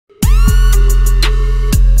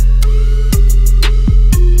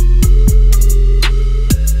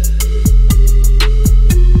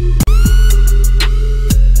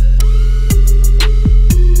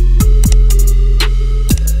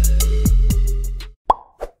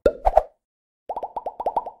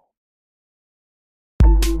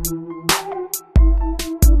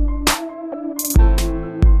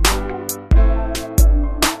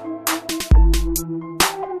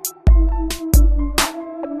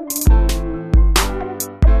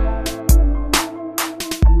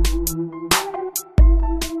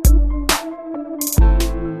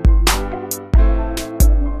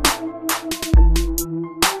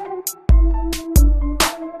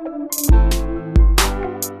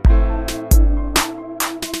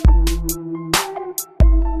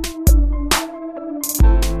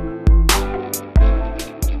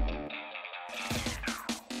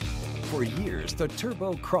The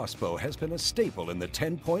Turbo Crossbow has been a staple in the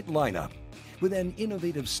 10-point lineup. With an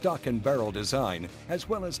innovative stock and barrel design, as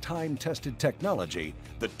well as time-tested technology,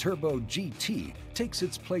 the Turbo GT takes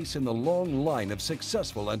its place in the long line of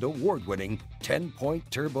successful and award-winning 10-point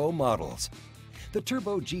turbo models. The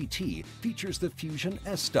Turbo GT features the Fusion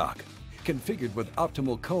S-Stock, configured with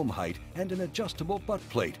optimal comb height and an adjustable butt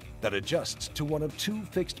plate that adjusts to one of two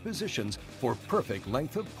fixed positions for perfect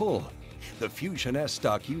length of pull. The Fusion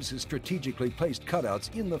S-Stock uses strategically placed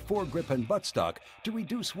cutouts in the foregrip and buttstock to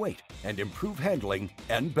reduce weight and improve handling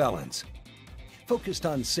and balance. Focused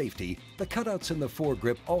on safety, the cutouts in the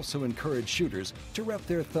foregrip also encourage shooters to wrap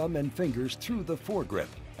their thumb and fingers through the foregrip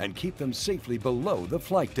and keep them safely below the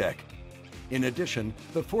flight deck. In addition,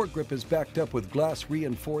 the foregrip is backed up with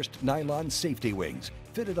glass-reinforced nylon safety wings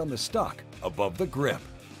fitted on the stock above the grip.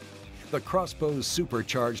 The Crossbow's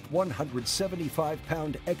supercharged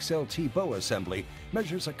 175-pound XLT bow assembly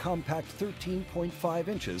measures a compact 13.5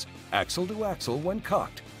 inches axle-to-axle when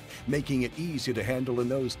cocked, making it easy to handle in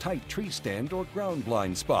those tight tree stand or ground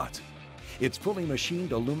blind spots. Its fully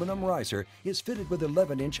machined aluminum riser is fitted with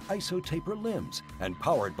 11-inch isotaper limbs and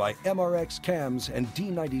powered by MRX cams and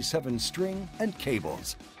D97 string and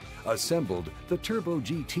cables. Assembled, the Turbo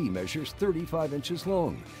GT measures 35 inches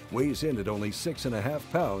long, weighs in at only 6.5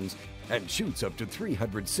 pounds, and shoots up to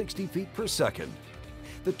 360 feet per second.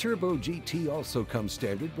 The Turbo GT also comes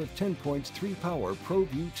standard with 10.3 power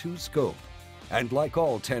ProView 2 scope. And like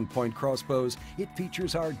all 10-point crossbows, it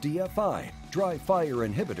features our DFI, dry fire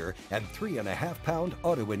inhibitor, and 3.5-pound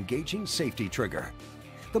auto-engaging safety trigger.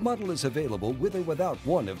 The model is available with or without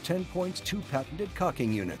one of 10-Point's two patented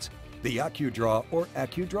cocking units, the AccuDraw or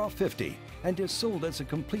AccuDraw 50, and is sold as a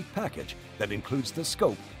complete package that includes the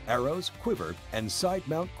scope, arrows, quiver, and side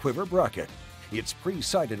mount quiver bracket. It's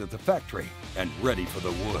pre-sighted at the factory and ready for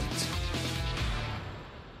the woods.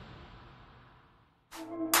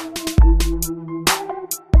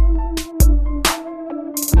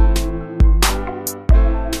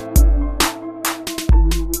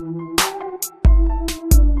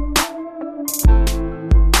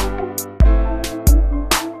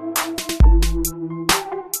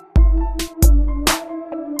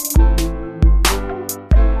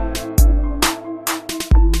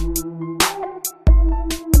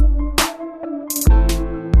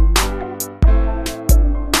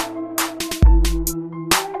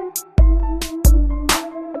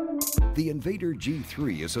 The Invader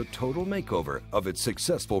G3 is a total makeover of its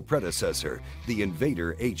successful predecessor, the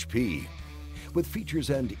Invader HP. With features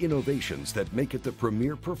and innovations that make it the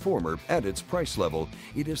premier performer at its price level,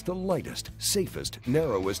 it is the lightest, safest,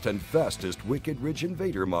 narrowest, and fastest Wicked Ridge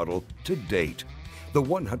Invader model to date. The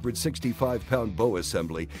 165-pound bow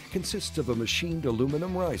assembly consists of a machined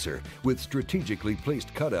aluminum riser with strategically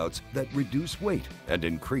placed cutouts that reduce weight and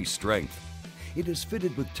increase strength. It is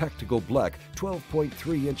fitted with tactical black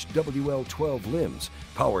 12.3-inch WL12 limbs,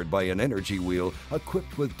 powered by an energy wheel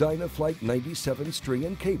equipped with Dynaflight 97 string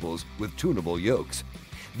and cables with tunable yokes.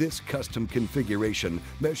 This custom configuration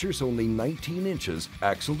measures only 19 inches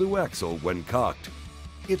axle-to-axle when cocked.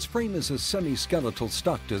 Its frame is a semi-skeletal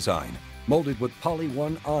stock design, molded with Poly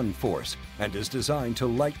 1 on force, and is designed to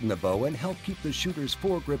lighten the bow and help keep the shooter's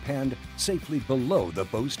foregrip hand safely below the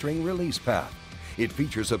bowstring release path. It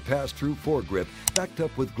features a pass-through foregrip backed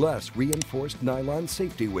up with glass-reinforced nylon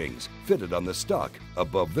safety wings fitted on the stock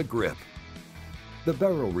above the grip. The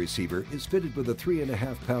barrel receiver is fitted with a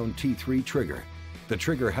 3.5-pound T3 trigger. The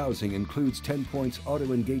trigger housing includes 10-Point's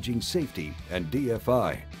auto-engaging safety and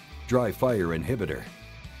DFI, dry fire inhibitor.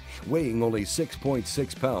 Weighing only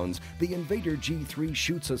 6.6 pounds, the Invader G3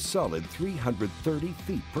 shoots a solid 330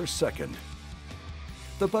 feet per second.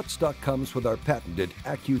 The buttstock comes with our patented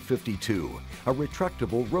Accu52, a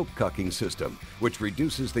retractable rope cocking system, which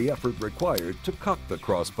reduces the effort required to cock the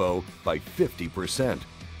crossbow by 50%.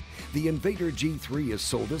 The Invader G3 is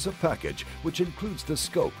sold as a package, which includes the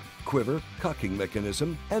scope, quiver, cocking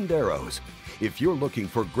mechanism, and arrows. If you're looking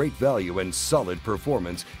for great value and solid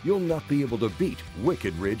performance, you'll not be able to beat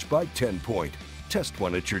Wicked Ridge by 10-Point. Test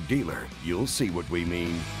one at your dealer. You'll see what we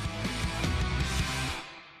mean.